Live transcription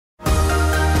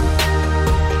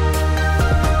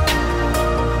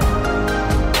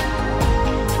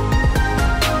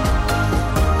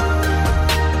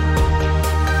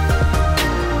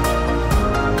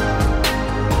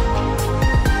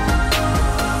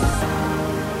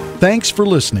Thanks for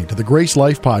listening to the Grace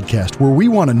Life Podcast, where we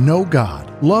want to know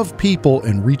God, love people,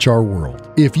 and reach our world.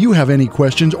 If you have any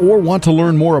questions or want to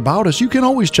learn more about us, you can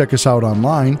always check us out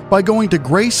online by going to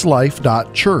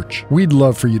gracelife.church. We'd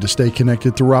love for you to stay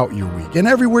connected throughout your week and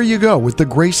everywhere you go with the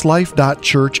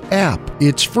gracelife.church app.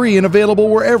 It's free and available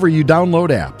wherever you download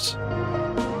apps.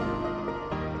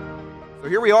 So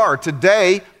here we are.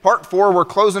 Today, part 4, we're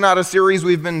closing out a series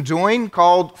we've been doing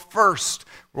called First.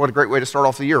 What a great way to start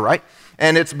off the year, right?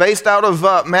 And it's based out of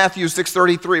Matthew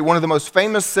 6:33, one of the most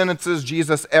famous sentences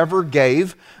Jesus ever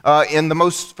gave in the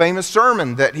most famous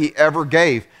sermon that he ever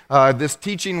gave. This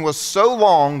teaching was so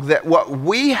long that what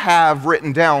we have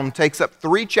written down takes up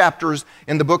 3 chapters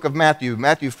in the book of Matthew,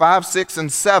 Matthew 5, 6,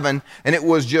 and 7, and it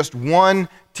was just one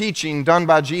teaching done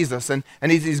by Jesus. And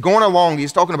he's going along,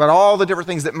 he's talking about all the different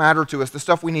things that matter to us, the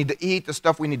stuff we need to eat, the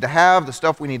stuff we need to have, the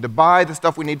stuff we need to buy, the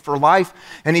stuff we need for life.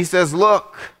 And he says,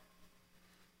 look,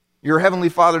 your heavenly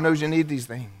Father knows you need these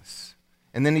things.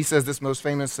 And then he says this most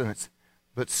famous sentence,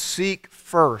 but seek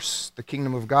first the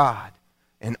kingdom of God,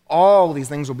 and all these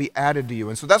things will be added to you.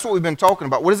 And so that's what we've been talking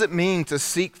about. What does it mean to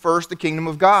seek first the kingdom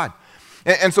of God?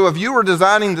 And so if you were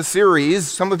designing the series,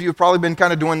 some of you have probably been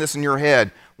kind of doing this in your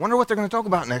head. Wonder what they're going to talk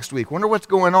about next week. Wonder what's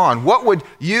going on. What would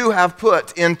you have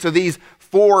put into these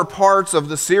 4 parts of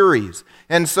the series?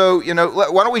 And so,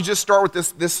 why don't we just start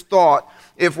with this thought.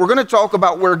 If we're going to talk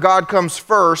about where God comes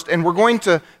first, and we're going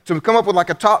to come up with like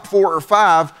a top 4 or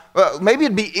 5, maybe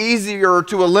it'd be easier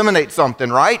to eliminate something,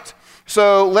 right?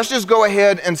 So let's just go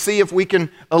ahead and see if we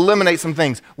can eliminate some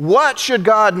things. What should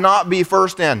God not be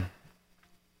first in?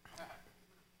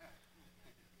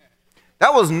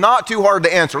 That was not too hard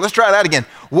to answer. Let's try that again.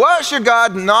 What should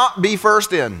God not be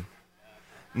first in?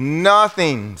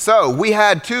 Nothing. So we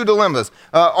had 2 dilemmas.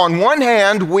 On one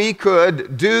hand, we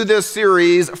could do this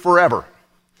series forever.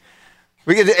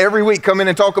 We could every week come in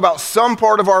and talk about some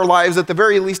part of our lives. At the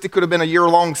very least, it could have been a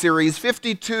year-long series,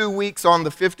 52 weeks on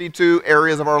the 52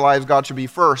 areas of our lives God should be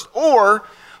first. Or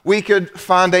we could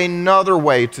find another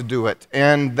way to do it,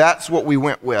 and that's what we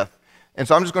went with. And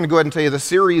so I'm just going to go ahead and tell you the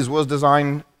series was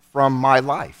designed from my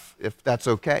life, if that's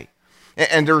okay.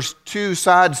 And there's 2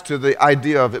 sides to the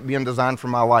idea of it being designed from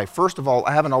my life. First of all,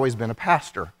 I haven't always been a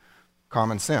pastor.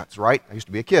 Common sense, right? I used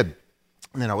to be a kid.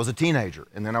 And then I was a teenager,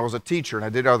 and then I was a teacher, and I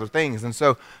did other things. And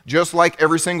so just like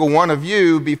every single one of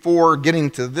you, before getting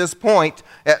to this point,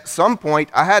 at some point,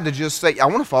 I had to just say, I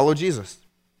want to follow Jesus.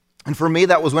 And for me,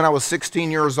 that was when I was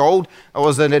 16 years old. I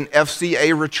was at an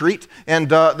FCA retreat, and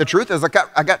the truth is I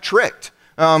got tricked.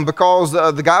 Because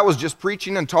the guy was just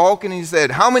preaching and talking, and he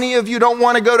said, how many of you don't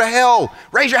want to go to hell?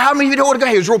 Raise your hand, how many of you don't want to go?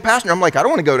 He was real passionate. I'm like, I don't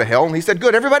want to go to hell. And he said,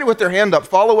 good, everybody with their hand up,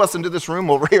 follow us into this room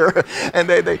over here. And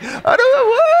they I don't know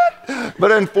what?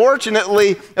 But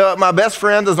unfortunately, my best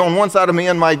friend is on one side of me,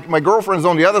 and my girlfriend is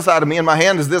on the other side of me, and my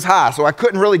hand is this high. So I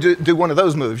couldn't really do one of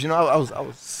those moves. I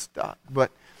was stuck.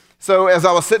 But so as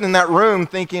I was sitting in that room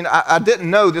thinking, I didn't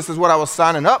know this is what I was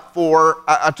signing up for,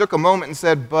 I took a moment and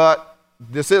said, but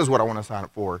this is what I want to sign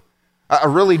up for. I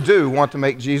really do want to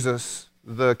make Jesus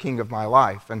the king of my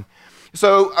life. And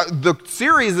so the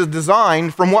series is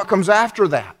designed from what comes after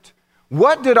that.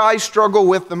 What did I struggle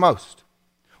with the most?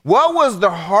 What was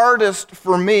the hardest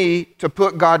for me to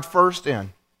put God first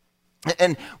in?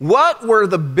 And what were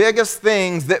the biggest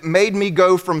things that made me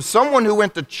go from someone who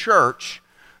went to church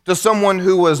to someone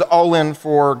who was all in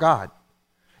for God?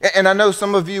 And I know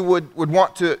some of you would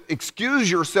want to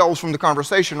excuse yourselves from the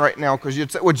conversation right now because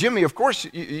you'd say, well, Jimmy, of course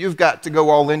you've got to go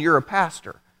all in. You're a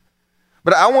pastor.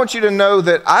 But I want you to know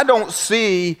that I don't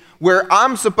see where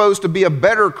I'm supposed to be a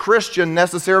better Christian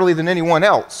necessarily than anyone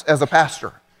else as a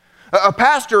pastor. A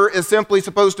pastor is simply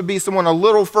supposed to be someone a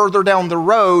little further down the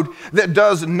road that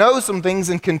does know some things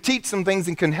and can teach some things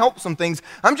and can help some things.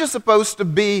 I'm just supposed to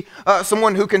be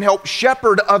someone who can help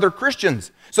shepherd other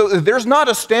Christians. So there's not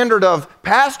a standard of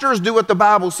pastors do what the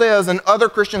Bible says and other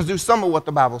Christians do some of what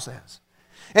the Bible says.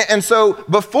 And so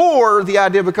before the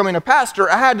idea of becoming a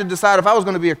pastor, I had to decide if I was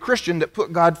going to be a Christian that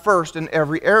put God first in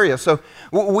every area. So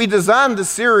we designed the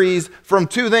series from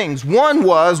 2 things. One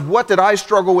was, what did I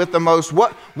struggle with the most?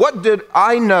 What did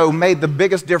I know made the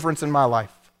biggest difference in my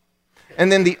life? And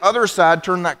then the other side,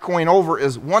 turn that coin over,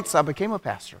 is once I became a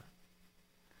pastor,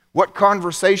 what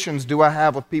conversations do I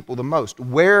have with people the most?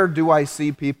 Where do I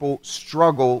see people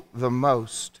struggle the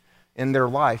most in their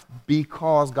life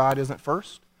because God isn't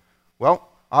first? Well,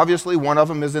 obviously, one of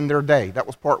them is in their day. That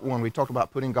was part 1. We talked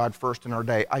about putting God first in our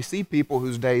day. I see people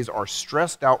whose days are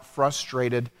stressed out,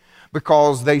 frustrated,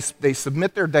 because they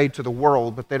submit their day to the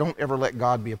world, but they don't ever let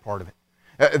God be a part of it.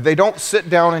 They don't sit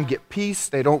down and get peace.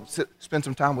 They don't spend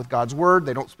some time with God's Word.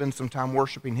 They don't spend some time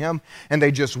worshiping Him. And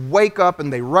they just wake up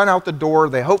and they run out the door.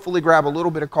 They hopefully grab a little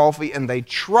bit of coffee and they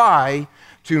try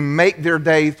to make their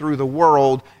day through the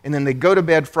world. And then they go to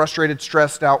bed frustrated,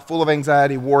 stressed out, full of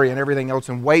anxiety, worry, and everything else,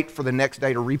 and wait for the next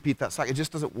day to repeat that cycle. It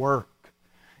just doesn't work.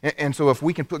 And so if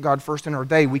we can put God first in our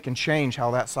day, we can change how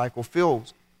that cycle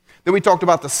feels. Then we talked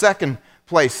about the second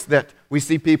place that we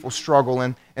see people struggle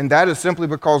in, and that is simply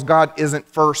because God isn't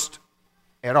first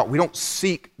at all. We don't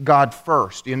seek God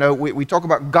first. You know, we talk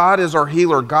about God is our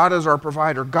healer, God is our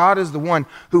provider, God is the one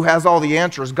who has all the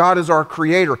answers, God is our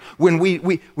creator. When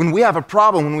we have a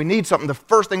problem, when we need something, the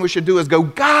first thing we should do is go,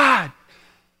 God!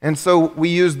 And so we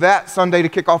use that Sunday to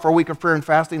kick off our week of prayer and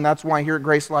fasting. That's why here at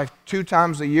Grace Life, 2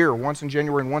 times a year, once in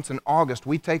January and once in August,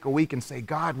 we take a week and say,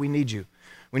 God, we need you.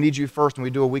 We need you first, and we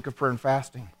do a week of prayer and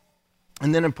fasting.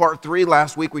 And then in part 3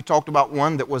 last week, we talked about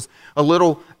one that was a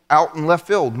little out in left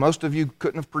field. Most of you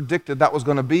couldn't have predicted that was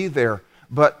going to be there,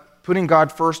 but putting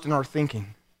God first in our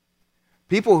thinking.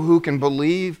 People who can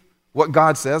believe what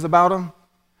God says about them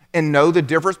and know the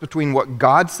difference between what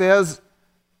God says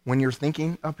when you're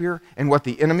thinking up here and what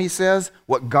the enemy says,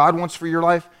 what God wants for your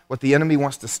life, what the enemy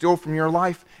wants to steal from your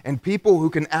life, and people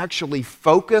who can actually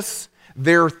focus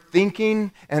their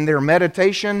thinking and their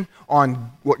meditation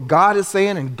on what God is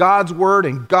saying and God's word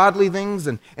and godly things,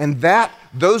 and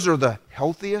those are the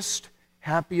healthiest,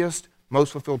 happiest,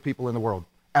 most fulfilled people in the world.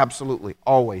 Absolutely,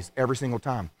 always, every single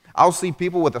time. I'll see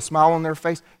people with a smile on their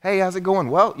face. Hey, how's it going?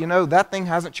 Well, you know, that thing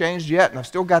hasn't changed yet, and I've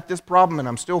still got this problem, and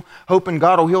I'm still hoping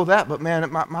God will heal that, but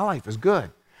man, my life is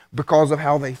good because of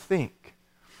how they think.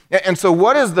 And so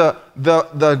what is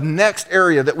the next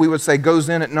area that we would say goes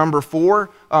in at number 4?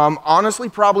 Honestly,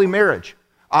 probably marriage.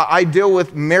 I deal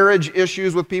with marriage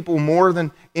issues with people more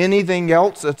than anything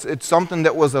else. It's something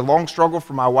that was a long struggle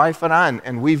for my wife and I,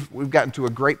 and we've gotten to a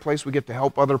great place. We get to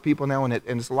help other people now, and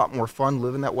it's a lot more fun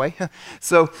living that way.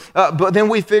 So, but then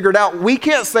we figured out we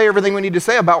can't say everything we need to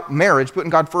say about marriage, putting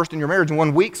God first in your marriage in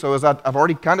 1 week. So as I've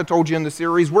already kind of told you in the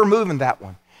series, we're moving that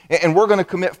one. And we're going to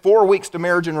commit 4 weeks to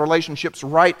marriage and relationships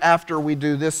right after we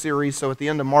do this series. So at the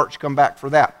end of March, come back for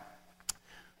that.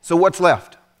 So what's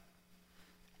left?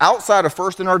 Outside of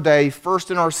first in our day, first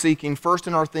in our seeking, first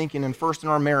in our thinking, and first in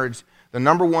our marriage, the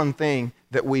number one thing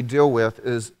that we deal with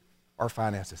is our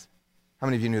finances. How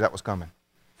many of you knew that was coming?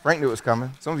 Frank knew it was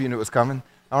coming. Some of you knew it was coming.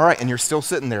 All right, and you're still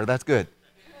sitting there. That's good.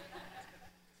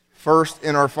 First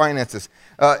in our finances.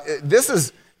 This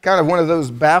is kind of one of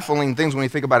those baffling things when you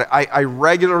think about it. I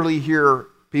regularly hear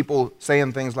people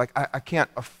saying things like, I can't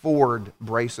afford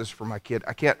braces for my kid.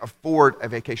 I can't afford a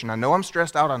vacation. I know I'm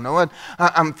stressed out. I know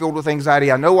I'm filled with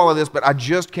anxiety. I know all of this, but I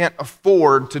just can't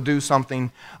afford to do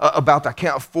something about that. I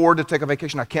can't afford to take a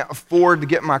vacation. I can't afford to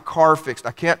get my car fixed.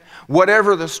 I can't,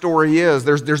 whatever the story is,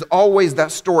 there's always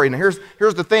that story. Now here's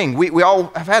the thing. We all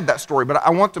have had that story, but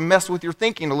I want to mess with your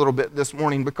thinking a little bit this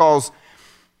morning because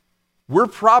we're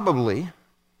probably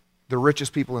the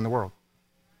richest people in the world.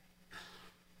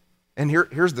 And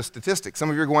here's the statistic. Some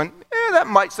of you are going, that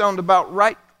might sound about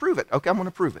right. Prove it. Okay, I'm going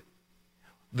to prove it.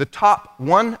 The top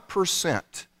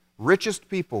 1% richest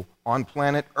people on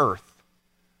planet Earth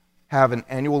have an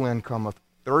annual income of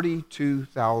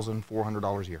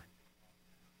 $32,400 a year.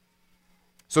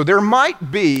 So there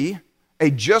might be a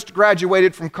just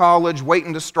graduated from college,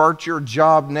 waiting to start your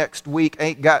job next week,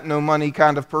 ain't got no money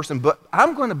kind of person, but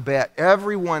I'm going to bet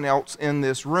everyone else in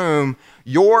this room,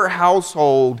 your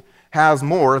household has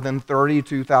more than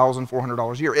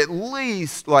 $32,400 a year. At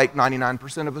least like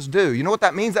 99% of us do. You know what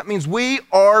that means? That means we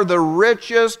are the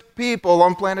richest people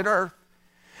on planet Earth.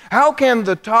 How can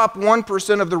the top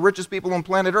 1% of the richest people on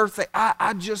planet Earth say,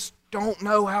 I just don't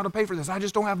know how to pay for this. I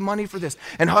just don't have money for this.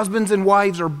 And husbands and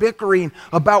wives are bickering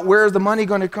about where's the money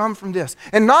going to come from this.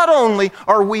 And not only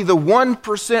are we the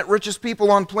 1% richest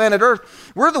people on planet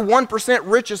Earth, we're the 1%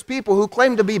 richest people who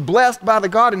claim to be blessed by the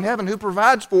God in heaven who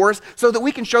provides for us so that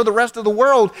we can show the rest of the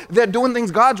world that doing things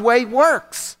God's way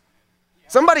works.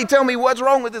 Somebody tell me what's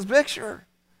wrong with this picture.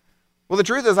 Well, the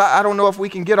truth is, I don't know if we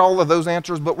can get all of those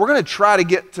answers, but we're going to try to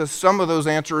get to some of those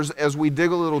answers as we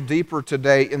dig a little deeper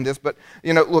today in this. But,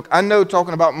 you know, look, I know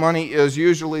talking about money is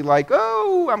usually like,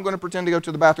 oh, I'm going to pretend to go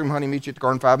to the bathroom, honey, meet you at the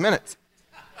car in 5 minutes.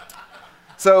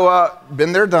 So,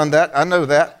 been there, done that. I know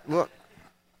that. Look,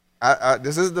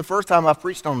 this is the first time I've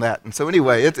preached on that. And so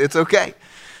anyway, it's okay.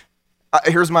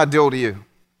 Here's my deal to you.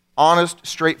 Honest,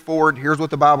 straightforward, here's what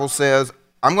the Bible says.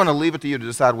 I'm going to leave it to you to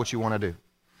decide what you want to do.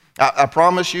 I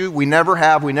promise you, we never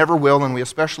have, we never will, and we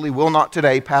especially will not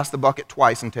today pass the bucket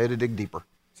twice and tell you to dig deeper.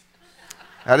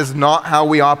 That is not how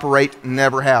we operate,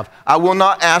 never have. I will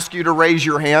not ask you to raise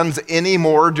your hands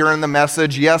anymore during the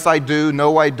message. Yes, I do.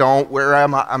 No, I don't. Where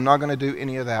am I? I'm not going to do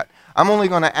any of that. I'm only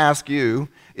going to ask you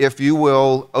if you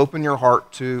will open your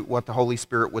heart to what the Holy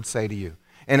Spirit would say to you.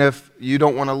 And if you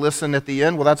don't want to listen at the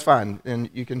end, well, that's fine. And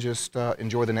you can just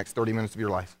enjoy the next 30 minutes of your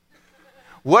life.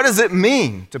 What does it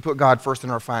mean to put God first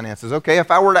in our finances? Okay, if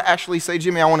I were to actually say,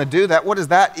 Jimmy, I want to do that, what does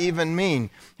that even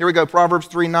mean? Here we go. Proverbs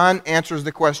 3:9 answers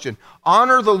the question.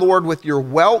 Honor the Lord with your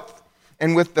wealth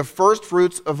and with the first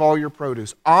fruits of all your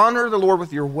produce. Honor the Lord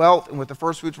with your wealth and with the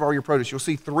first fruits of all your produce. You'll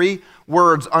see 3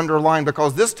 words underlined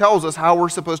because this tells us how we're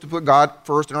supposed to put God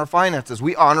first in our finances.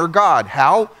 We honor God.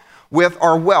 How? With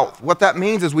our wealth. What that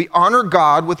means is we honor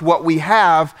God with what we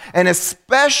have, and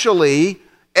especially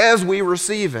as we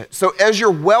receive it. So as your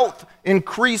wealth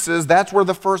increases, that's where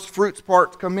the first fruits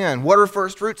part come in. What are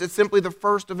first fruits? It's simply the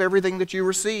first of everything that you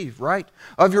receive, right?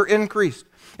 Of your increase.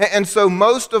 And so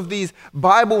most of these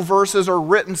Bible verses are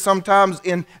written sometimes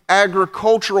in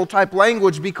agricultural type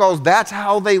language because that's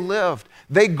how they lived.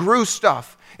 They grew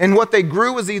stuff. And what they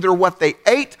grew is either what they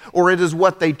ate, or it is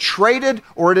what they traded,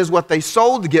 or it is what they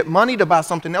sold to get money to buy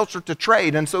something else or to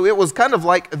trade. And so it was kind of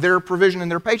like their provision in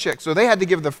their paycheck. So they had to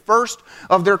give the first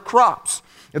of their crops.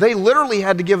 They literally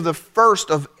had to give the first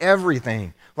of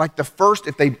everything. Like the first,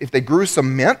 if they grew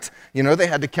some mint, they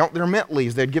had to count their mint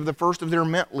leaves. They'd give the first of their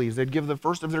mint leaves. They'd give the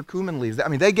first of their cumin leaves. I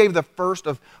mean, they gave the first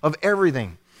of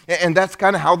everything. And that's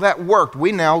kind of how that worked.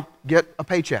 We now get a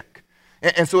paycheck.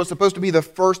 And so it's supposed to be the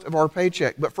first of our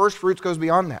paycheck. But first fruits goes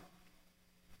beyond that.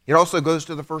 It also goes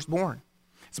to the firstborn.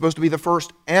 It's supposed to be the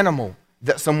first animal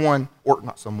that someone, or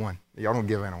not someone, y'all don't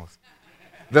give animals.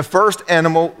 The first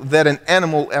animal that an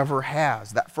animal ever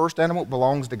has. That first animal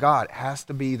belongs to God. It has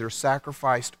to be either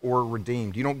sacrificed or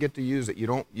redeemed. You don't get to use it.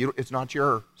 It's not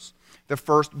yours. The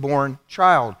firstborn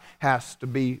child has to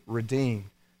be redeemed.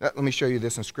 Let me show you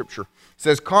this in Scripture. It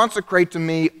says, consecrate to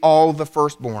me all the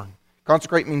firstborn.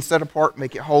 Consecrate means set apart,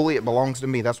 make it holy, it belongs to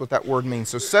me. That's what that word means.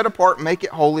 So set apart, make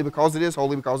it holy because it is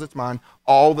holy, because it's mine,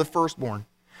 all the firstborn.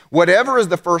 Whatever is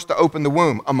the first to open the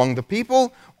womb among the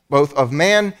people, both of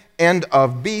man and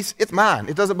of beast, it's mine.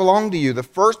 It doesn't belong to you. The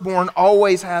firstborn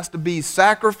always has to be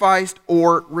sacrificed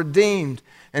or redeemed.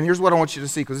 And here's what I want you to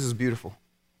see because this is beautiful.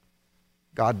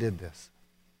 God did this.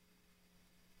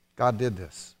 God did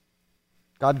this.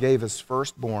 God gave his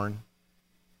firstborn.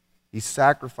 He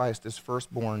sacrificed his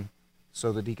firstborn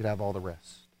so that he could have all the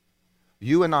rest.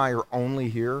 You and I are only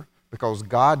here because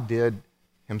God did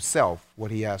himself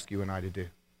what he asked you and I to do.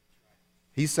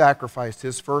 He sacrificed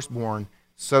his firstborn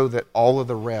so that all of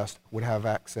the rest would have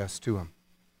access to him.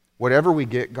 Whatever we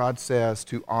get, God says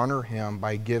to honor him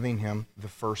by giving him the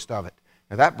first of it.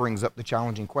 Now that brings up the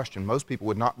challenging question. Most people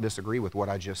would not disagree with what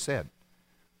I just said.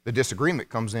 The disagreement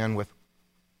comes in with,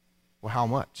 well, how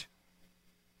much?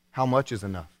 How much is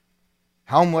enough?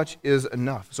 How much is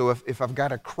enough? So if I've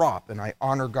got a crop and I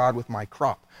honor God with my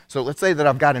crop. So let's say that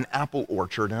I've got an apple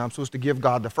orchard and I'm supposed to give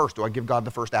God the first. Do I give God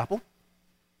the first apple?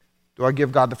 Do I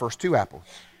give God the first 2 apples?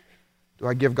 Do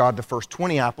I give God the first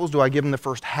 20 apples? Do I give him the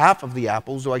first half of the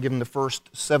apples? Do I give him the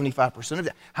first 75% of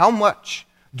that? How much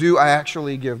do I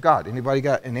actually give God? Anybody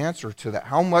got an answer to that?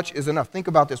 How much is enough? Think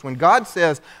about this. When God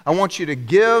says, I want you to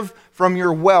give from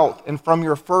your wealth and from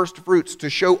your first fruits to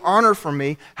show honor from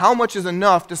me, how much is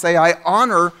enough to say, I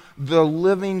honor the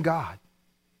living God?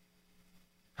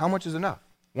 How much is enough?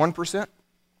 1%?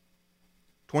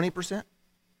 20%?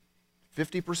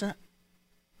 50%?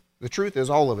 The truth is,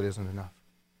 all of it isn't enough.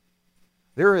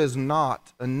 There is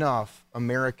not enough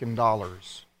American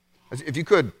dollars. If you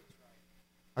could,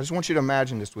 I just want you to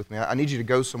imagine this with me. I need you to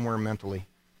go somewhere mentally.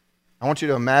 I want you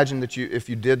to imagine that if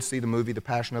you did see the movie The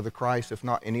Passion of the Christ, if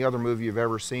not any other movie you've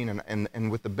ever seen,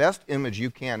 and with the best image you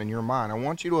can in your mind, I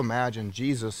want you to imagine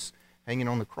Jesus hanging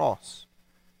on the cross.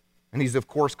 And he's, of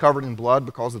course, covered in blood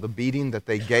because of the beating that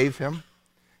they gave him.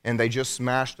 And they just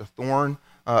smashed a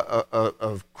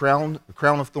crown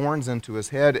of thorns into his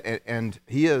head, and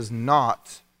he is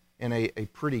not in a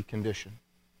pretty condition.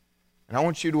 And I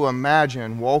want you to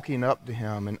imagine walking up to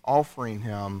him and offering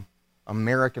him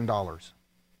American dollars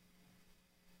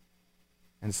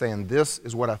and saying, this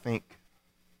is what I think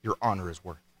your honor is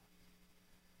worth.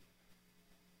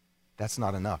 That's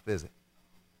not enough, is it?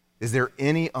 Is there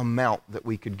any amount that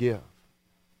we could give?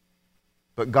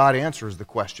 But God answers the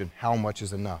question, how much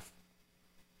is enough?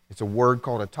 It's a word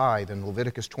called a tithe. In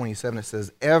Leviticus 27, it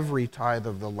says, every tithe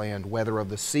of the land, whether of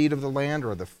the seed of the land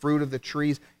or the fruit of the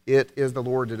trees, it is the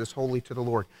Lord, it is holy to the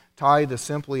Lord. Tithe is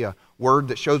simply a word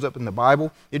that shows up in the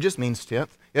Bible. It just means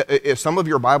tenth. If some of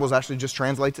your Bibles actually just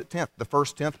translates it tenth. The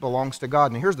first tenth belongs to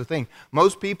God. And here's the thing.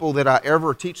 Most people that I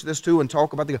ever teach this to and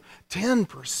talk about, they go,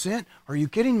 10%? Are you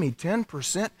kidding me,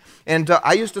 10%? And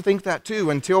I used to think that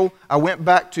too until I went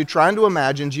back to trying to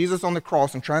imagine Jesus on the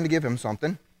cross and trying to give him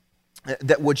something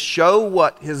that would show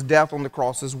what his death on the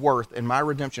cross is worth in my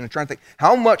redemption, and trying to think,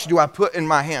 how much do I put in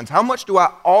my hands? How much do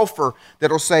I offer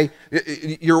that'll say,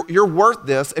 you're worth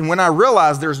this? And when I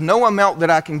realized there's no amount that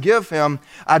I can give him,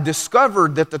 I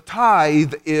discovered that the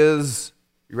tithe is,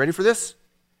 you ready for this?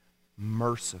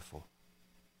 Merciful.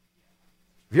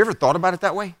 Have you ever thought about it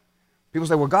that way? People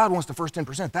say, well, God wants the first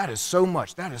 10%. That is so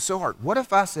much. That is so hard. What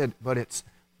if I said, but it's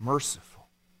merciful?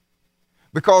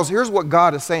 Because here's what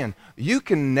God is saying. You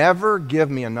can never give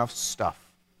me enough stuff,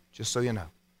 just so you know.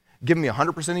 Give me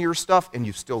 100% of your stuff and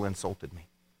you've still insulted me.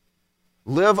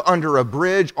 Live under a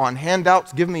bridge on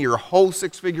handouts. Give me your whole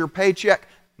 6-figure paycheck.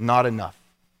 Not enough.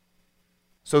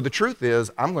 So the truth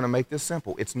is, I'm going to make this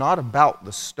simple. It's not about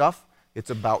the stuff.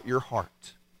 It's about your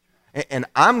heart. And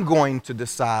I'm going to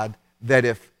decide that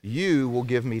if you will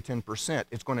give me 10%,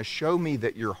 it's going to show me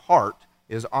that your heart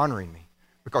is honoring me,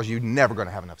 because you're never going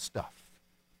to have enough stuff.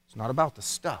 It's not about the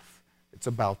stuff. It's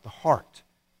about the heart.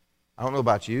 I don't know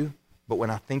about you, but when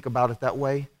I think about it that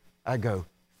way, I go,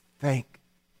 thank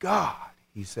God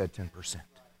he said 10%.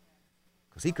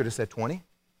 Because he could have said 20.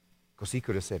 Because he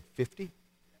could have said 50.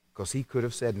 Because he could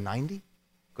have said 90.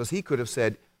 Because he could have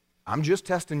said, I'm just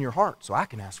testing your heart so I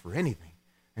can ask for anything.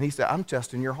 And he said, I'm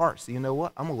testing your heart. So you know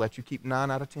what? I'm going to let you keep 9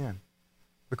 out of 10.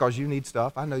 Because you need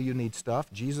stuff. I know you need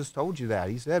stuff. Jesus told you that.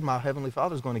 He said, my heavenly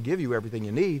Father is going to give you everything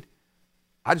you need.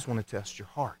 I just want to test your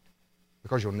heart,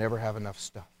 because you'll never have enough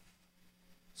stuff.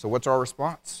 So what's our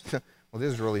response? Well,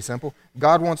 this is really simple.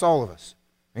 God wants all of us,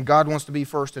 and God wants to be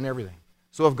first in everything.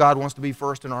 So if God wants to be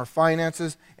first in our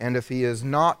finances, and if he is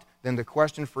not, then the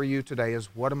question for you today is,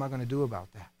 what am I going to do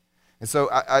about that? And so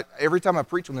every time I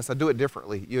preach on this, I do it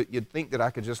differently. You'd think that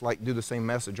I could just like do the same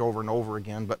message over and over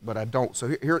again, but I don't.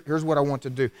 So here's what I want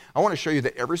to do. I want to show you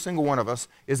that every single one of us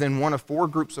is in one of 4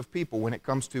 groups of people when it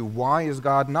comes to why is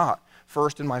God not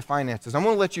first in my finances. I'm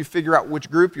going to let you figure out which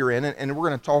group you're in, and we're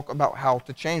going to talk about how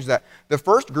to change that. The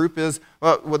first group is,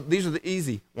 well, these are the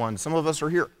easy ones. Some of us are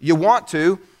here. You want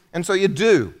to, and so you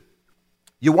do.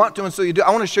 You want to, and so you do. I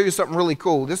want to show you something really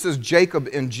cool. This is Jacob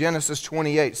in Genesis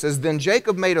 28. It says, then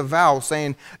Jacob made a vow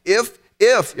saying, if,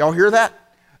 y'all hear that?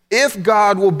 If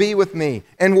God will be with me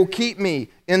and will keep me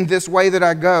in this way that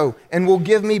I go, and will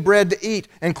give me bread to eat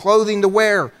and clothing to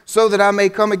wear, so that I may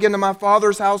come again to my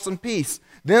father's house in peace,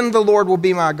 then the Lord will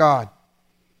be my God.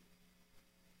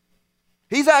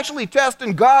 He's actually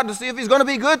testing God to see if he's going to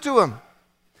be good to him.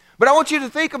 But I want you to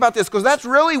think about this, because that's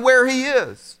really where he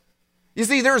is. You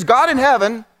see, there's God in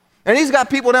heaven, and he's got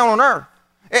people down on earth.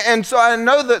 And so I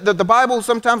know that the Bible,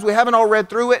 sometimes we haven't all read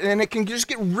through it, and it can just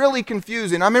get really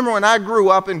confusing. I remember when I grew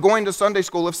up and going to Sunday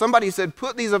school, if somebody said,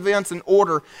 put these events in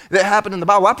order that happened in the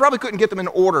Bible, I probably couldn't get them in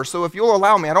order. So if you'll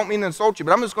allow me, I don't mean to insult you,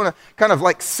 but I'm just going to kind of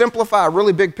like simplify a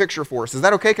really big picture for us. Is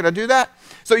that okay? Can I do that?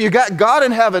 So you got God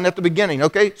in heaven at the beginning,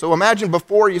 okay? So imagine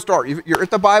before you start, you're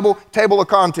at the Bible table of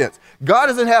contents. God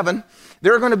is in heaven.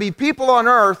 There are going to be people on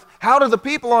earth. How do the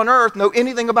people on earth know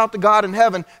anything about the God in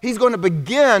heaven? He's going to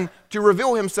begin to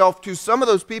reveal himself to some of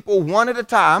those people one at a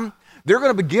time. They're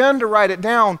going to begin to write it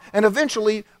down. And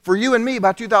eventually, for you and me,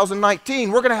 by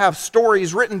 2019, we're going to have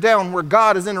stories written down where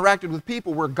God has interacted with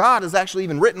people, where God has actually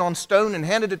even written on stone and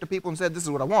handed it to people and said, this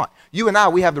is what I want. You and I,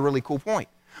 we have the really cool point.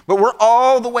 But we're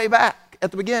all the way back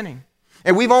at the beginning.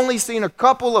 And we've only seen a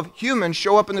couple of humans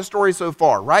show up in the story so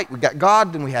far, right? We got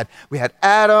God, and we had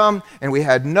Adam, and we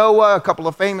had Noah, a couple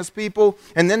of famous people,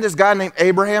 and then this guy named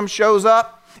Abraham shows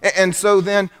up, and so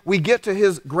then we get to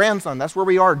his grandson. That's where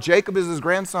we are. Jacob is his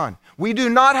grandson. We do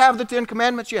not have the 10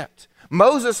 Commandments yet.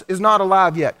 Moses is not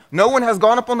alive yet. No one has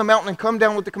gone up on the mountain and come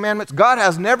down with the commandments. God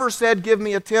has never said, give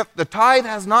me a tenth. The tithe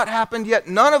has not happened yet.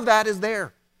 None of that is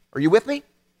there. Are you with me?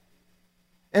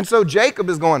 And so Jacob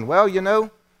is going, well, you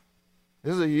know,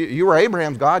 you were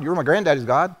Abraham's God. You were my granddaddy's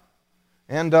God.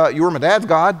 And you were my dad's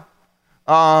God.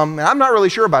 And I'm not really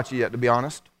sure about you yet, to be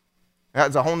honest.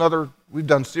 That's a whole nother, we've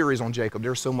done series on Jacob.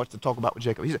 There's so much to talk about with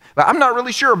Jacob. But I'm not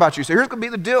really sure about you. So here's going to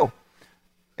be the deal.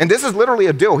 And this is literally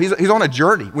a deal. He's on a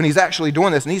journey when he's actually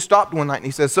doing this. And he stopped one night and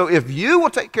he says, so if you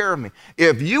will take care of me,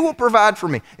 if you will provide for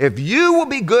me, if you will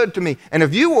be good to me, and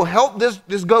if you will help this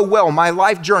go well, my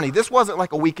life journey. This wasn't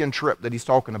like a weekend trip that he's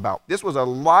talking about. This was a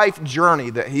life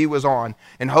journey that he was on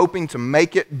and hoping to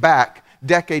make it back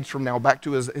decades from now back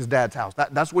to his dad's house.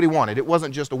 That's what he wanted. It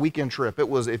wasn't just a weekend trip. It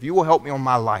was, if you will help me on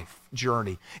my life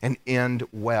journey and end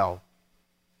well,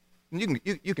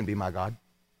 you can be my God.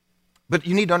 But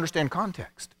you need to understand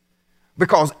context.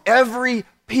 Because every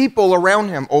people around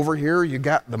him, over here you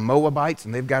got the Moabites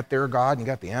and they've got their God, and you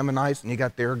got the Ammonites and you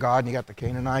got their God, and you got the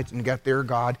Canaanites and you got their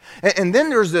God. And then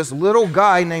there's this little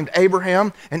guy named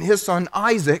Abraham and his son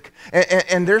Isaac,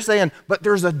 and they're saying, but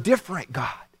there's a different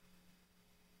God.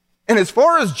 And as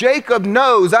far as Jacob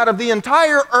knows, out of the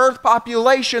entire earth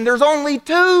population, there's only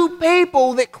 2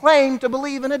 people that claim to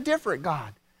believe in a different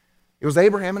God. It was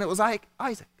Abraham and it was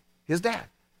Isaac, his dad.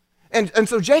 And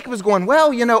so Jacob is going,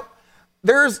 well,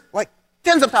 there's like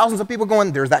tens of thousands of people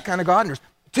going, there's that kind of God, and there's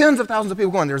tens of thousands of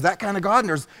people going, there's that kind of God, and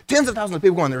there's tens of thousands of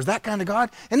people going, there's that kind of God,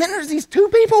 and then there's these 2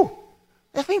 people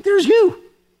that think there's you.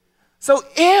 So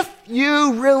if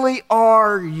you really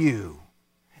are you,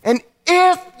 and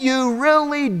if you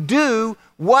really do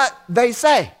what they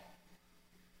say,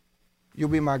 you'll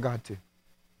be my God too.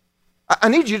 I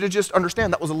need you to just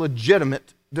understand that was a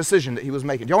legitimate decision that he was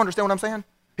making. Do y'all understand what I'm saying?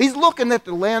 He's looking at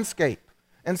the landscape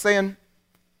and saying,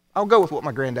 I'll go with what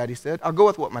my granddaddy said. I'll go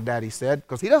with what my daddy said,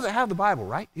 because he doesn't have the Bible,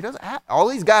 right? He doesn't have, all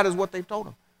he's got is what they've told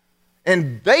him.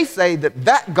 And they say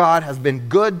that God has been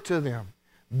good to them.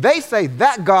 They say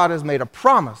that God has made a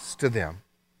promise to them.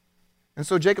 And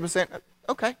so Jacob is saying,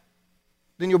 okay,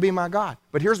 then you'll be my God.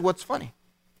 But here's what's funny.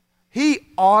 He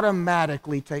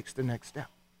automatically takes the next step.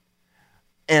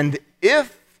 And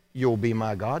if you'll be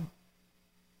my God,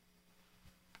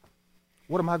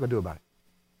 what am I going to do about it?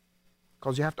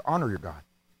 Because you have to honor your God.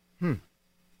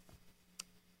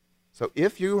 So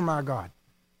if you are my God,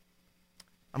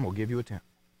 I'm going to give you a tenth.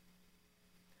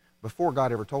 Before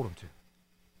God ever told him to.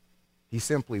 He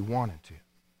simply wanted to.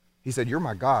 He said, you're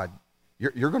my God.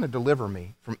 You're going to deliver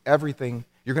me from everything.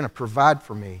 You're going to provide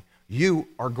for me. You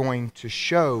are going to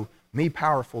show me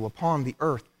powerful upon the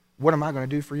earth. What am I going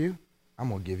to do for you? I'm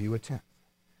going to give you a tenth.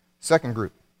 Second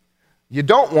group. You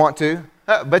don't want to,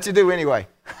 but you do anyway.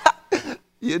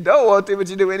 You don't want to, but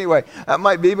you do anyway. That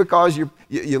might be because you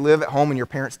live at home and your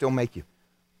parents still make you.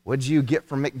 What'd you get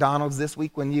from McDonald's this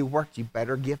week when you worked? You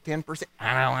better give 10%.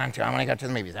 I don't want to. I'm going to go to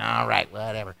the movies. All right,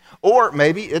 whatever. Or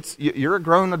maybe it's you're a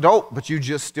grown adult, but you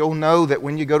just still know that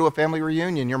when you go to a family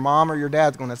reunion, your mom or your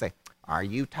dad's going to say, are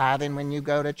you tithing when you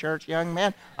go to church, young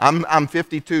man? I'm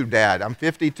 52, Dad. I'm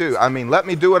 52. I mean, let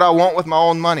me do what I want with my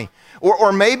own money.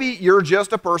 Or maybe you're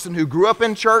just a person who grew up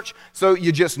in church, so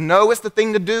you just know it's the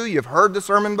thing to do. You've heard the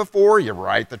sermon before. You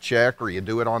write the check or you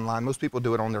do it online. Most people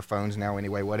do it on their phones now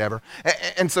anyway, whatever.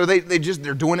 And so they're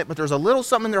doing it, but there's a little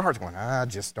something in their hearts going, I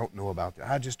just don't know about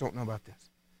that. I just don't know about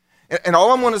this. And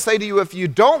all I'm going to say to you, if you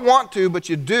don't want to, but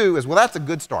you do, is, well, that's a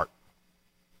good start.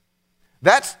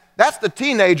 That's the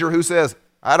teenager who says,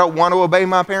 I don't want to obey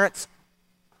my parents,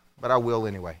 but I will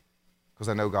anyway, because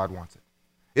I know God wants it.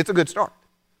 It's a good start.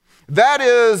 That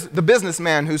is the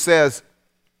businessman who says,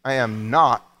 I am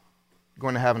not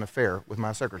going to have an affair with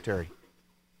my secretary,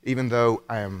 even though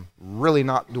I am really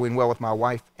not doing well with my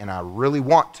wife, and I really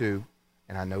want to,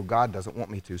 and I know God doesn't want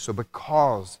me to. So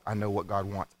because I know what God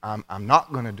wants, I'm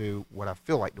not going to do what I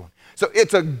feel like doing. So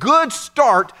it's a good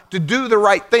start to do the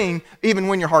right thing, even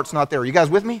when your heart's not there. Are you guys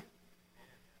with me?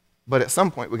 But at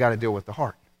some point, we got to deal with the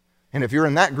heart. And if you're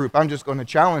in that group, I'm just going to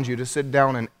challenge you to sit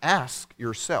down and ask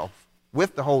yourself,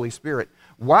 with the Holy Spirit,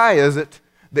 why is it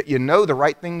that you know the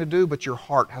right thing to do, but your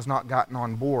heart has not gotten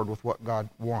on board with what God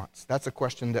wants? That's a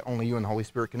question that only you and the Holy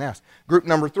Spirit can ask. Group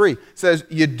number 3 says,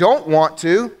 you don't want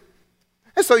to,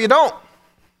 and so you don't.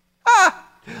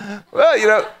 Well,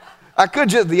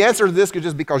 the answer to this could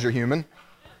just be because you're human,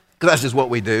 because that's just what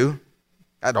we do.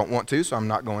 I don't want to, so I'm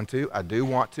not going to. I do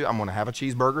want to. I'm going to have a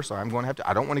cheeseburger, so I'm going to have to.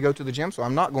 I don't want to go to the gym, so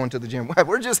I'm not going to the gym.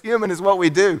 We're just human is what we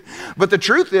do. But the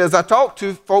truth is, I talk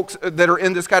to folks that are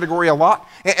in this category a lot,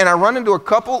 and I run into a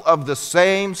couple of the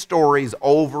same stories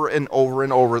over and over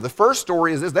and over. The first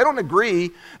story is this. They don't agree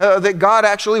that God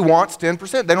actually wants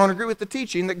 10%. They don't agree with the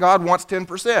teaching that God wants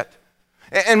 10%.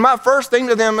 And my first thing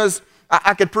to them is,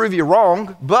 I could prove you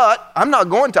wrong, but I'm not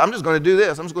going to. I'm just going to do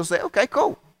this. I'm just going to say, okay,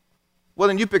 cool. Well,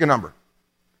 then you pick a number.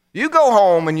 You go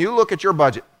home and you look at your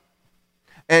budget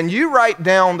and you write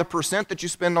down the percent that you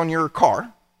spend on your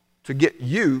car to get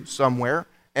you somewhere,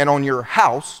 and on your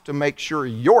house to make sure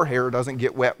your hair doesn't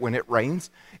get wet when it rains,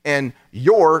 and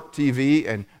your TV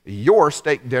and your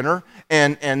steak dinner,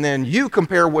 and then you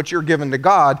compare what you're giving to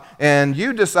God, and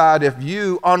you decide if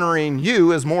you honoring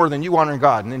you is more than you honoring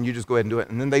God, and then you just go ahead and do it.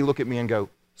 And then they look at me and go,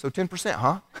 so 10%,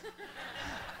 huh?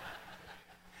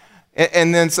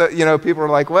 And then, so, people are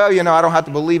like, well, I don't have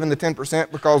to believe in the 10%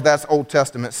 because that's Old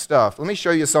Testament stuff. Let me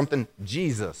show you something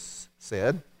Jesus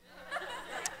said.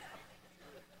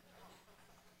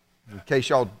 In case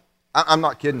y'all, I'm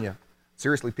not kidding you.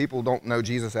 Seriously, people don't know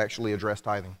Jesus actually addressed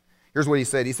tithing. Here's what he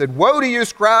said. He said, "Woe to you,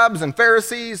 scribes and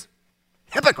Pharisees,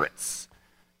 hypocrites,"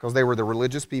 because they were the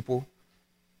religious people.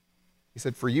 He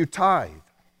said, "For you tithe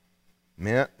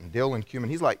mint and dill and cumin."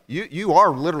 He's like, you are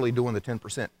literally doing the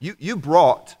 10%. You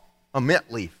brought a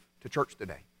mint leaf to church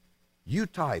today. You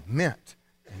tithe mint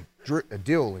and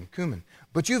dill and cumin.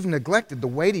 But you've neglected the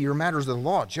weightier matters of the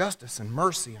law, justice and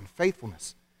mercy and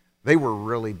faithfulness. They were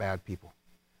really bad people.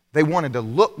 They wanted to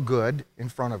look good in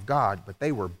front of God, but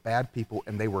they were bad people,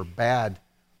 and they were bad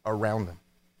around them.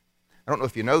 I don't know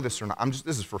if you know this or not.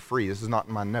 This is for free. This is not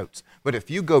in my notes. But if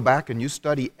you go back and you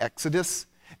study Exodus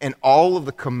and all of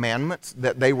the commandments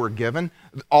that they were given,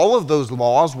 all of those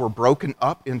laws were broken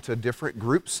up into different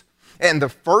groups. And the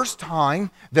first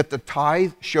time that the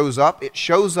tithe shows up, it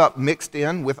shows up mixed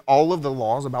in with all of the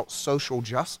laws about social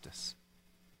justice.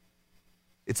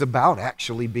 It's about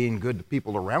actually being good to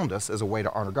people around us as a way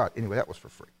to honor God. Anyway, that was for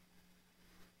free.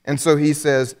 And so he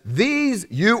says, "These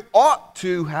you ought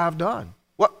to have done."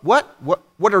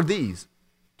 What are these?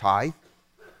 Tithe.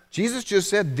 Jesus just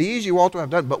said, "These you ought to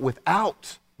have done," but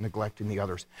without neglecting the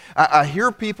others. I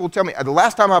hear people tell me, the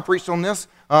last time I preached on this,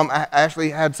 I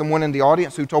actually had someone in the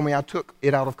audience who told me I took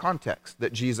it out of context,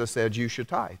 that Jesus said you should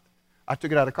tithe. I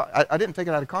took it out of I didn't take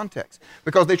it out of context,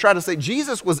 because they try to say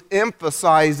Jesus was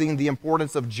emphasizing the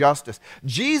importance of justice.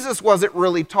 Jesus wasn't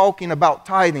really talking about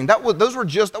tithing. That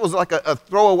was like a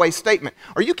throwaway statement.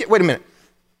 Are you kidding? Wait a minute.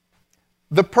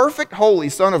 The perfect holy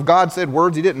Son of God said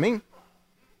words he didn't mean.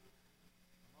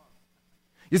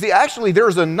 You see, actually,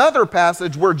 there's another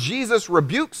passage where Jesus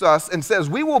rebukes us and says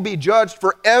we will be judged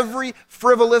for every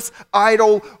frivolous,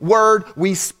 idle word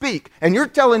we speak. And you're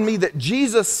telling me that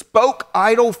Jesus spoke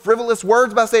idle, frivolous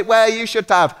words by saying, "Well, you should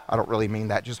tithe." I don't really mean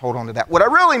that. Just hold on to that. What I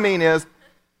really mean is,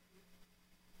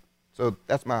 so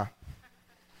that's my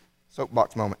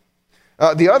soapbox moment.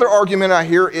 The other argument I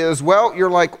hear is, well, you're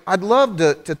like, "I'd love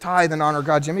to tithe and honor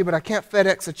God, Jimmy, but I can't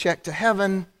FedEx a check to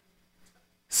heaven.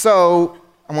 So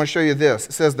I want to show you this.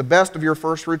 It says, "The best of your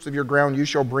first fruits of your ground you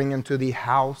shall bring into the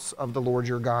house of the Lord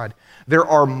your God." There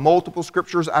are multiple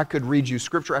scriptures. I could read you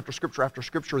scripture after scripture after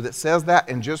scripture that says that.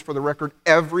 And just for the record,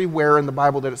 everywhere in the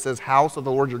Bible that it says house of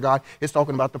the Lord your God, it's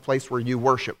talking about the place where you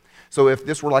worship. So if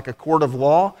this were like a court of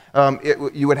law,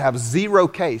 you would have zero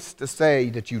case to say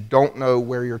that you don't know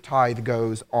where your tithe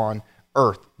goes on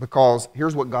earth. Because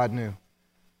here's what God knew.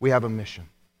 We have a mission.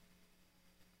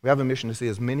 We have a mission to see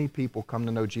as many people come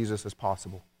to know Jesus as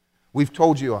possible. We've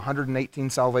told you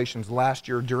 118 salvations last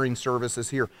year during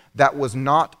services here. That was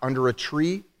not under a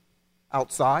tree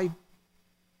outside.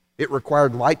 It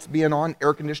required lights being on,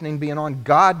 air conditioning being on.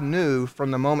 God knew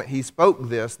from the moment he spoke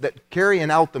this that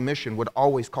carrying out the mission would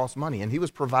always cost money, and he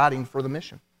was providing for the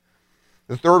mission.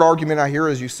 The third argument I hear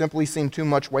is you simply seen too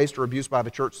much waste or abuse by the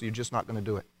church, so you're just not going to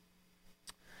do it.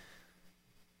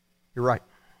 You're right.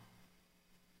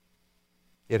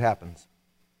 It happens.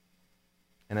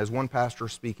 And as one pastor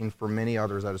speaking for many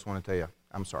others, I just want to tell you,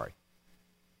 I'm sorry.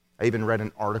 I even read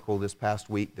an article this past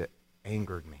week that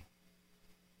angered me.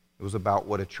 It was about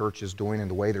what a church is doing and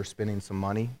the way they're spending some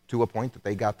money, to a point that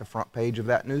they got the front page of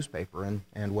that newspaper.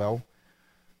 And well,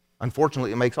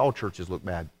 unfortunately, it makes all churches look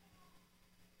bad.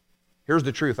 Here's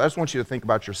the truth. I just want you to think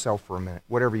about yourself for a minute,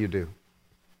 whatever you do.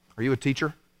 Are you a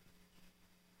teacher?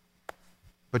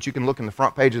 But you can look in the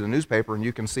front page of the newspaper and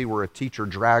you can see where a teacher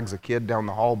drags a kid down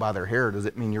the hall by their hair. Does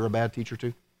it mean you're a bad teacher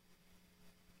too?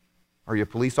 Are you a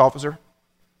police officer?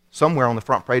 Somewhere on the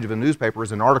front page of a newspaper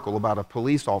is an article about a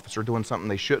police officer doing something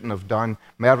they shouldn't have done.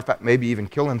 Matter of fact, maybe even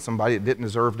killing somebody that didn't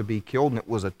deserve to be killed, and it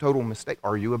was a total mistake.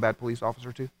 Are you a bad police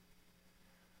officer too?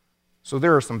 So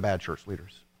there are some bad church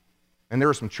leaders. And there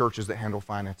are some churches that handle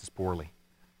finances poorly.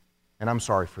 And I'm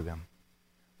sorry for them.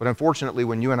 But unfortunately,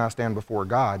 when you and I stand before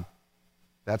God,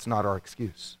 that's not our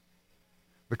excuse.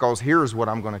 Because here's what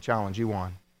I'm going to challenge you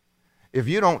on. If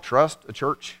you don't trust a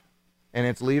church and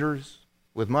its leaders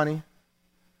with money,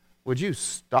 would you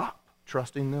stop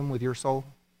trusting them with your soul?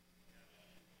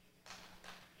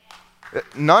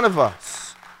 None of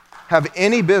us have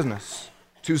any business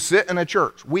to sit in a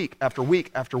church week after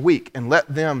week after week and let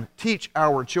them teach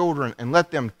our children and let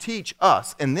them teach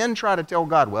us and then try to tell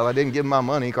God, well, I didn't give them my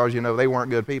money because, they weren't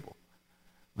good people.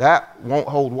 That won't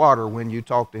hold water when you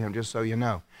talk to him, just so you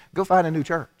know. Go find a new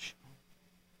church.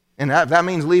 And that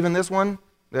means leaving this one.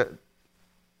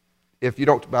 If you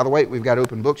don't, by the way, we've got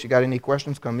open books. You got any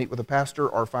questions, come meet with a pastor.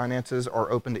 Our finances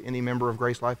are open to any member of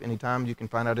Grace Life anytime. You can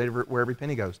find out where every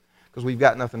penny goes because we've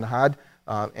got nothing to hide.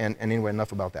 And anyway,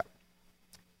 enough about that.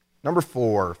 Number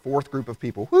 4, fourth group of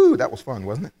people. Whoo, that was fun,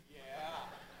 wasn't it?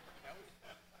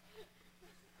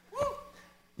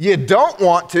 You don't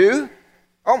want to.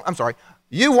 Oh, I'm sorry.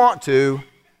 You want to,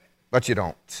 but you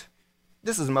don't.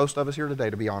 This is most of us here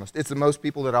today, to be honest. It's the most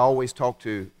people that I always talk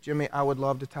to. Jimmy, I would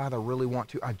love to tithe. I really want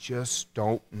to. I just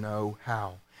don't know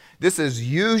how. This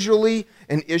is usually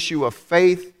an issue of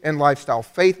faith and lifestyle.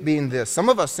 Faith being this. Some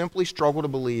of us simply struggle to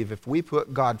believe if we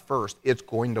put God first, it's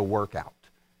going to work out.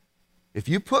 If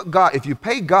you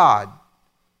pay God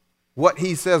what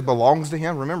he says belongs to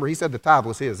him, remember he said the tithe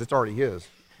was his, it's already his.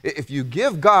 If you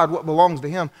give God what belongs to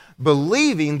him,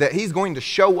 believing that he's going to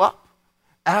show up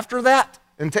after that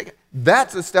and take it,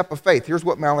 that's a step of faith. Here's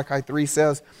what Malachi 3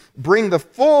 says. Bring the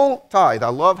full tithe. I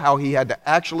love how he had to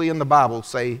actually in the Bible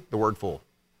say the word full.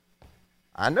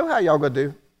 I know how y'all going to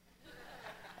do.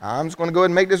 I'm just going to go ahead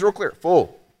and make this real clear.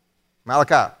 Full.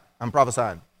 Malachi, I'm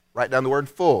prophesying. Write down the word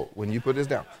full when you put this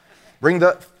down. Bring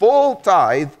the full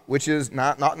tithe, which is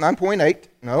not 9.8,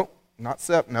 no, not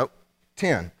 7, no,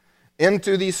 10,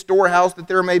 into the storehouse that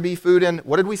there may be food in.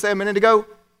 What did we say a minute ago?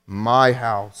 My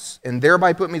house. And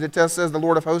thereby put me to test, says the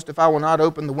Lord of hosts, if I will not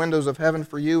open the windows of heaven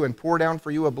for you and pour down for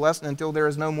you a blessing until there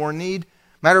is no more need.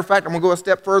 Matter of fact, I'm going to go a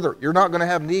step further. You're not going to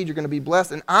have need. You're going to be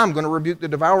blessed. And I'm going to rebuke the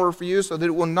devourer for you so that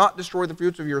it will not destroy the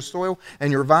fruits of your soil.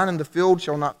 And your vine in the field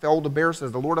shall not fail to bear,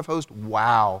 says the Lord of hosts.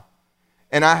 Wow.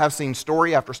 And I have seen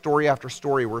story after story after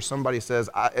story where somebody says,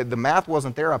 the math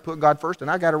wasn't there. I put God first and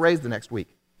I got a raise the next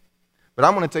week. But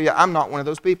I'm going to tell you, I'm not one of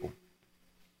those people.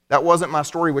 That wasn't my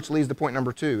story, which leads to point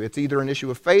number 2. It's either an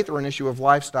issue of faith or an issue of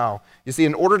lifestyle. You see,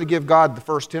 in order to give God the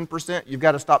first 10%, you've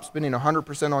got to stop spending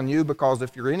 100% on you, because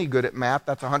if you're any good at math,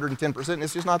 that's 110% and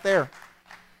it's just not there.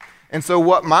 And so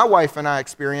what my wife and I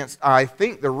experienced, I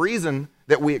think the reason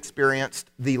that we experienced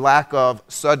the lack of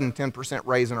sudden 10%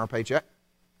 raise in our paycheck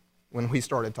when we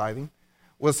started tithing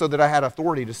was so that I had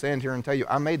authority to stand here and tell you,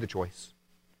 I made the choice.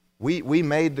 We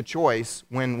made the choice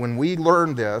when we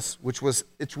learned this, which was,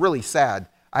 it's really sad.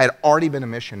 I had already been a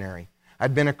missionary.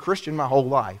 I'd been a Christian my whole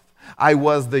life. I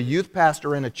was the youth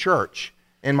pastor in a church,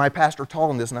 and my pastor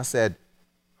taught him this, and I said,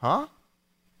 huh?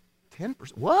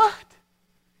 10%? What?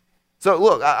 So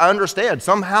look, I understand.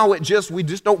 Somehow we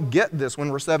just don't get this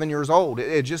when we're 7 years old.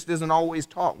 It just isn't always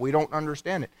taught. We don't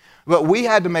understand it. But we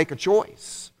had to make a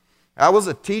choice. I was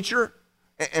a teacher,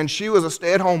 and she was a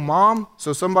stay-at-home mom,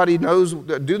 so somebody knows,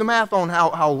 do the math on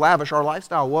how lavish our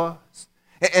lifestyle was.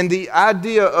 And the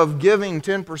idea of giving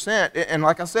 10%, and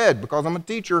like I said, because I'm a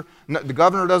teacher, the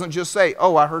governor doesn't just say,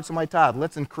 oh, I heard somebody tithe,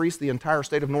 let's increase the entire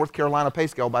state of North Carolina pay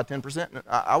scale by 10%.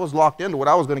 I was locked into what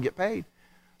I was going to get paid.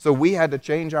 So we had to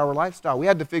change our lifestyle. We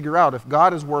had to figure out if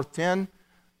God is worth 10,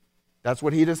 that's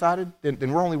what he decided,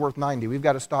 then we're only worth 90. We've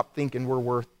got to stop thinking we're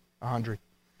worth 100.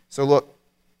 So look,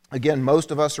 again, most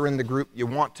of us are in the group. You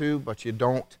want to, but you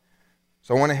don't.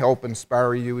 So I want to help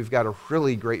inspire you. We've got a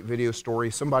really great video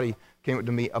story. Somebody came up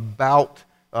to me about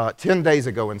 10 days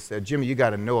ago and said, Jimmy, you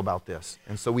got to know about this.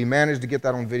 And so we managed to get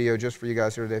that on video just for you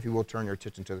guys here today. If you will turn your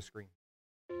attention to the screen.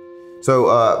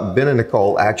 So Ben and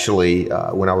Nicole, actually,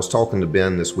 when I was talking to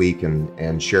Ben this week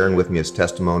and sharing with me his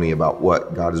testimony about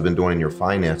what God has been doing in your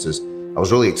finances, I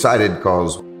was really excited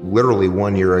because literally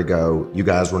 1 year ago, you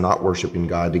guys were not worshiping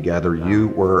God together. You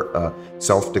were a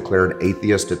self-declared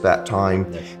atheist at that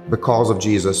time. Because of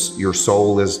Jesus, your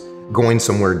soul is going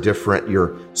somewhere different.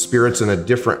 Your spirit's in a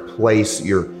different place.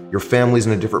 Your family's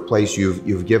in a different place.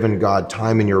 You've given God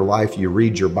time in your life. You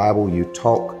read your Bible, you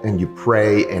talk and you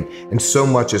pray, and so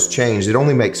much has changed. It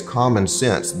only makes common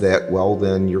sense that, well,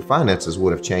 then your finances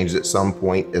would have changed at some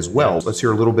point as well. Let's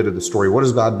hear a little bit of the story. What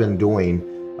has God been doing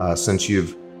since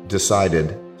you've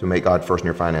decided to make God first in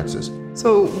your finances?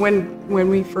 So when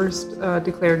we first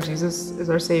declared Jesus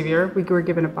as our Savior, we were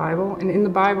given a Bible, and in the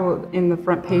Bible, in the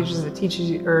front pages, it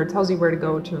teaches you or tells you where to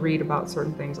go to read about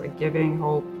certain things like giving,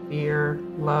 hope, fear,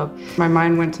 love. My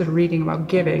mind went to reading about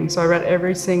giving, so I read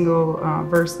every single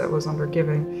verse that was under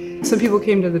giving. Some people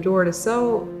came to the door to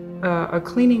sell a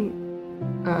cleaning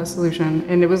solution,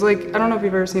 and it was like, I don't know if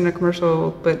you've ever seen a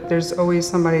commercial, but there's always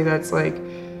somebody that's like,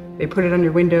 they put it on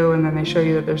your window and then they show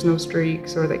you that there's no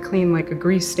streaks, or they clean like a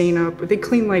grease stain up. They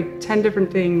clean like 10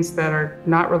 different things that are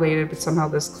not related, but somehow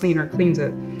this cleaner cleans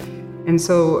it. And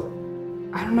so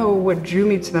I don't know what drew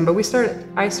me to them, but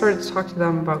I started to talk to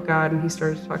them about God, and he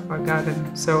started to talk about God.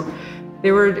 And so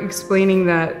they were explaining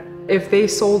that if they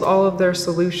sold all of their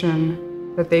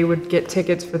solution, that they would get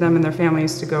tickets for them and their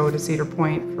families to go to Cedar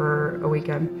Point for a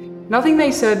weekend. Nothing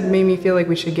they said made me feel like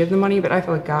we should give them money, but I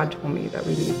feel like God told me that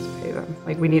we needed to pay them.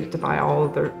 Like we needed to buy all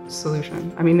of their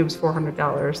solution. I mean, it was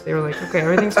 $400. They were like, okay,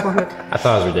 everything's $400. I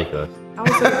thought it was ridiculous. I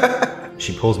was like,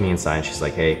 She pulls me inside and she's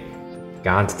like, hey,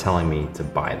 God's telling me to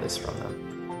buy this from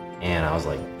them. And I was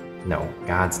like, no,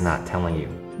 God's not telling you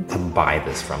to buy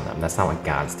this from them. That's not what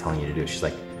God's telling you to do. She's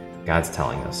like, God's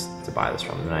telling us to buy this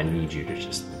from him, and I need you to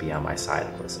just be on my side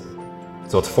and listen.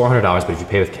 So it's $400, but if you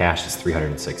pay with cash, it's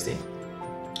 $360.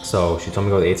 So she told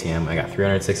me to go to the ATM. I got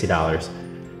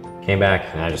 $360, came back,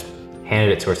 and I just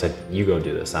handed it to her, said, you go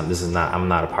do this. I'm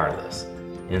not a part of this.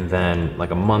 And then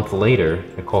like a month later,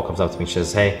 Nicole comes up to me, she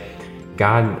says, hey,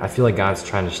 I feel like God's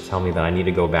trying to tell me that I need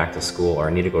to go back to school, or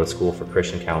I need to go to school for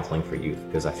Christian counseling for youth,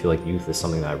 because I feel like youth is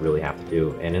something that I really have to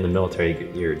do. And in the military, you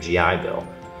get your GI Bill.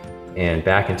 And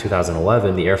back in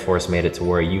 2011, the Air Force made it to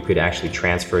where you could actually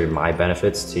transfer my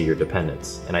benefits to your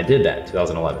dependents. And I did that in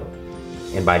 2011.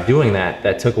 And by doing that,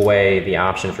 that took away the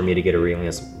option for me to get a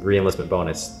re-enlistment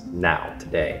bonus now,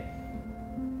 today.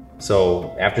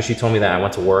 So after she told me that, I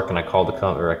went to work and I called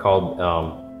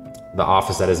the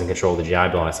office that is in control of the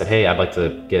GI Bill, and I said, hey, I'd like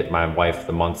to get my wife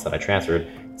the months that I transferred.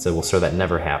 He said, well, sir, that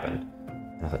never happened.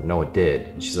 And I said, no, it did.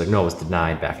 And she's like, no, it was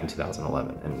denied back in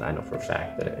 2011. And I know for a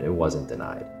fact that it wasn't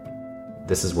denied.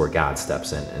 This is where God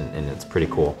steps in, and it's pretty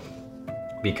cool.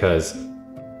 Because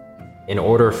in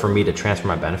order for me to transfer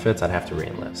my benefits, I'd have to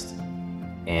re-enlist.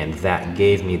 And that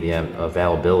gave me the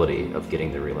availability of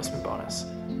getting the re-enlistment bonus.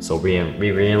 So we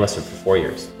re-enlisted for 4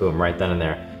 years, boom, right then and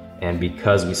there. And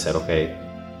because we said, okay,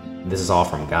 this is all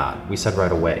from God, we said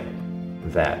right away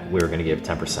that we were going to give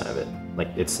 10% of it. Like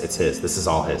it's his. This is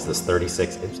all his. This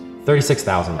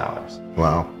 $36,000.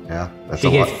 Wow. Yeah. That's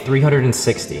she gave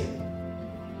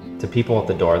 $360 to people at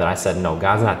the door. That I said, no,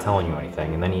 God's not telling you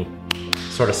anything. And then he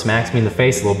sort of smacks me in the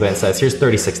face a little bit and says, here's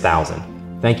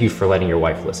 $36,000. Thank you for letting your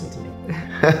wife listen to me.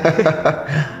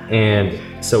 And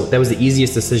so that was the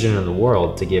easiest decision in the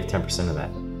world, to give 10% of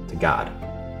that to God.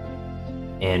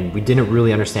 And we didn't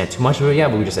really understand too much of it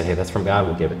yet, but we just said, hey, that's from God,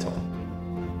 we'll give it to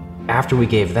him. After we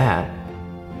gave that,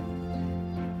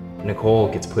 Nicole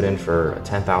gets put in for a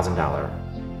 $10,000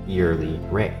 yearly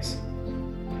raise.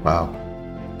 Wow.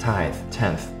 Tithe,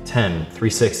 10th, 10,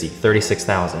 360,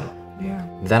 36,000. Yeah.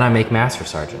 Then I make Master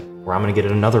Sergeant, where I'm gonna get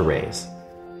another raise.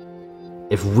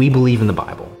 If we believe in the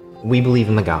Bible, we believe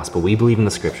in the gospel, we believe in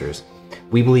the scriptures,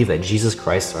 we believe that Jesus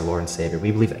Christ is our Lord and Savior, we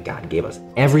believe that God gave us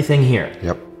everything here.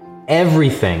 Yep.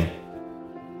 Everything.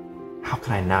 How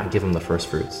can I not give him the first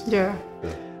fruits? Yeah.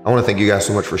 I want to thank you guys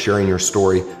so much for sharing your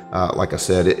story. Like I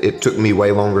said, it took me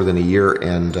way longer than a year,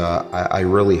 and I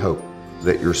really hope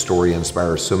that your story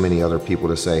inspires so many other people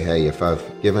to say, hey, if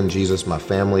I've given Jesus my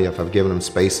family, if I've given him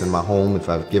space in my home, if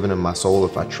I've given him my soul,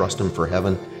 if I trust him for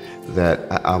heaven,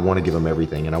 that I want to give him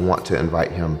everything, and I want to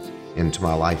invite him into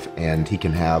my life, and he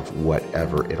can have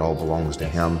whatever. It all belongs to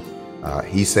him.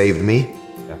 He saved me,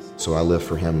 Yes. so I live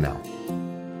for him now.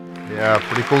 Yeah,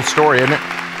 pretty cool story, isn't it?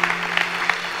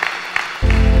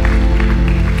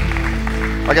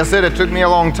 Like I said, it took me a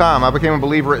long time. I became a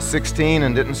believer at 16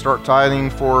 and didn't start tithing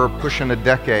for pushing a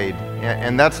decade.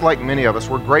 And that's like many of us.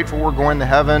 We're grateful we're going to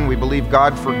heaven. We believe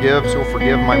God forgives. He'll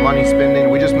forgive my money spending.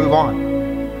 We just move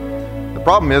on. The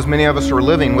problem is many of us are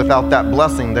living without that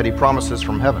blessing that he promises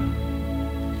from heaven.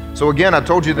 So again, I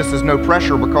told you this is no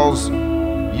pressure, because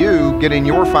you getting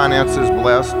your finances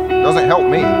blessed doesn't help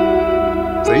me.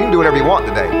 So you can do whatever you want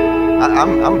today.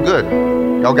 I'm good.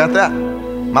 Y'all got that?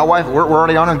 My wife, we're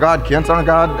already honoring God. Kent's honoring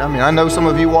God. I mean, I know some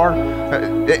of you are.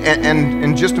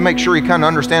 And just to make sure you kind of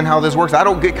understand how this works, I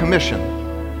don't get commission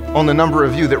on the number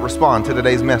of you that respond to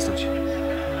today's message.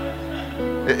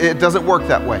 It doesn't work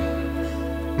that way.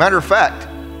 Matter of fact,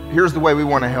 here's the way we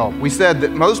want to help. We said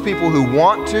that most people who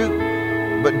want to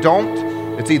but don't,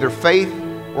 it's either faith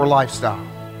or lifestyle.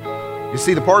 You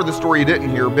see, the part of the story you didn't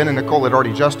hear, Ben and Nicole had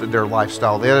already adjusted their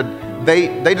lifestyle.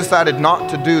 They decided not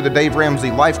to do the Dave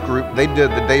Ramsey Life Group. They did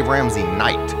the Dave Ramsey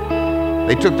Night.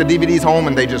 They took the DVDs home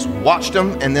and they just watched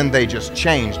them, and then they just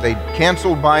changed. They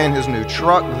canceled buying his new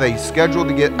truck. They scheduled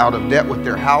to get out of debt with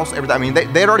their house, everything. I mean,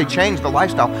 they had already changed the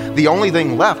lifestyle. The only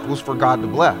thing left was for God to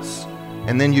bless.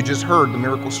 And then you just heard the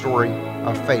miracle story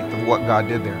of faith of what God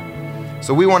did there.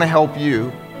 So we want to help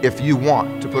you if you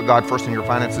want to put God first in your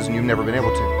finances and you've never been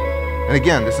able to. And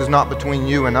again, this is not between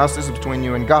you and us, this is between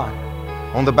you and God.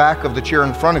 On the back of the chair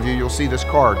in front of you, you'll see this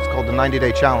card. It's called the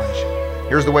 90-Day Challenge.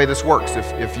 Here's the way this works.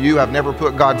 If you have never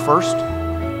put God first,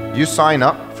 you sign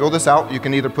up, fill this out. You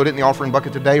can either put it in the offering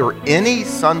bucket today or any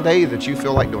Sunday that you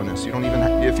feel like doing this. You don't even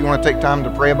if you want to take time to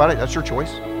pray about it, that's your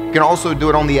choice. You can also do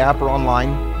it on the app or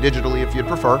online, digitally if you'd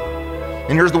prefer.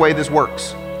 And here's the way this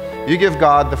works. You give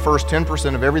God the first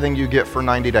 10% of everything you get for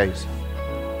 90 days.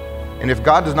 And if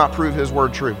God does not prove his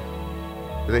word true,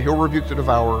 that he'll rebuke the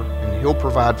devourer and he'll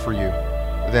provide for you,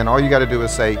 then all you got to do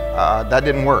is say, that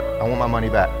didn't work. I want my money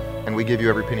back. And we give you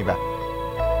every penny back.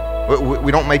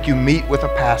 We don't make you meet with a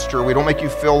pastor. We don't make you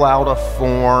fill out a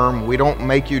form. We don't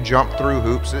make you jump through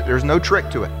hoops. There's no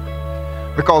trick to it.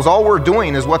 Because all we're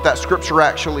doing is what that scripture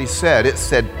actually said. It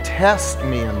said, test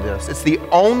me in this. It's the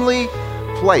only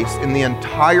place in the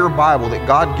entire Bible that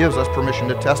God gives us permission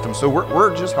to test Him. So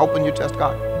we're just helping you test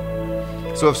God.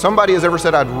 So if somebody has ever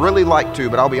said, I'd really like to,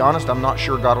 but I'll be honest, I'm not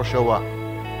sure God will show up,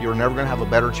 you're never going to have a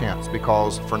better chance,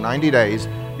 because for 90 days,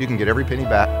 you can get every penny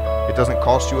back. It doesn't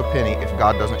cost you a penny if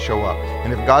God doesn't show up.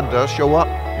 And if God does show up,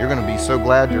 you're going to be so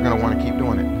glad you're going to want to keep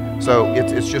doing it. So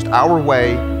it's just our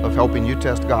way of helping you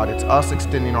test God. It's us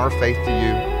extending our faith to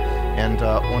you. And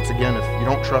once again, if you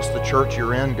don't trust the church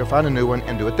you're in, go find a new one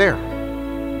and do it there.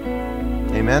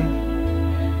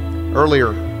 Amen?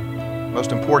 Earlier,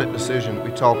 most important decision we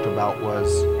talked about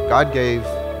was God gave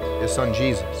His Son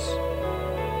Jesus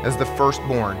as the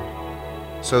firstborn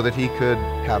so that He could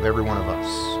have every one of us.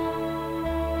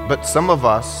 But some of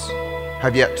us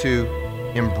have yet to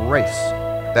embrace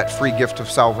that free gift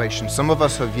of salvation. Some of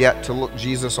us have yet to look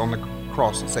Jesus on the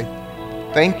cross and say,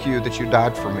 thank you that you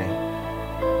died for me.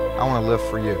 I want to live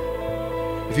for you.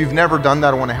 If you've never done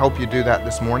that, I want to help you do that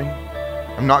this morning.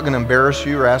 I'm not going to embarrass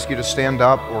you or ask you to stand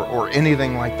up or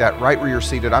anything like that. Right where you're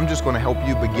seated, I'm just going to help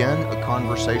you begin a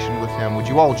conversation with Him. Would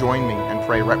you all join me and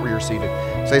pray right where you're seated?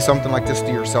 Say something like this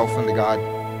to yourself and to God.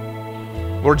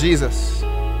 Lord Jesus,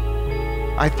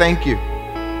 I thank you.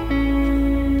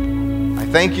 I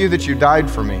thank you that you died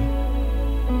for me.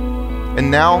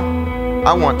 And now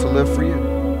I want to live for you.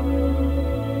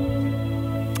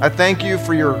 I thank you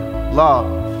for your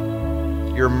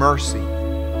love, your mercy,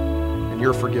 and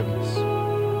your forgiveness.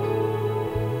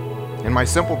 And my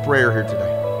simple prayer here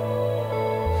today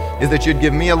is that you'd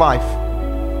give me a life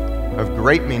of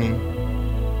great meaning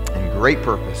and great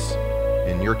purpose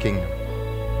in your kingdom.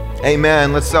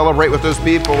 Amen. Let's celebrate with those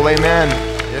people. Amen.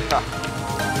 Yeah.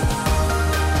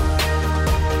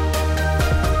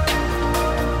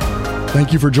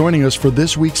 Thank you for joining us for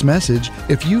this week's message.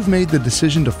 If you've made the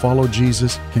decision to follow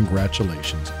Jesus,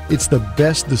 congratulations. It's the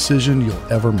best decision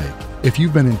you'll ever make. If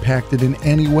you've been impacted in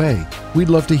any way, we'd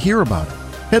love to hear about it.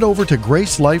 Head over to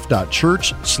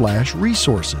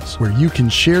gracelife.church/resources, where you can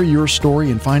share your story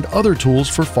and find other tools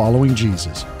for following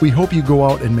Jesus. We hope you go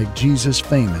out and make Jesus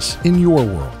famous in your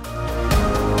world.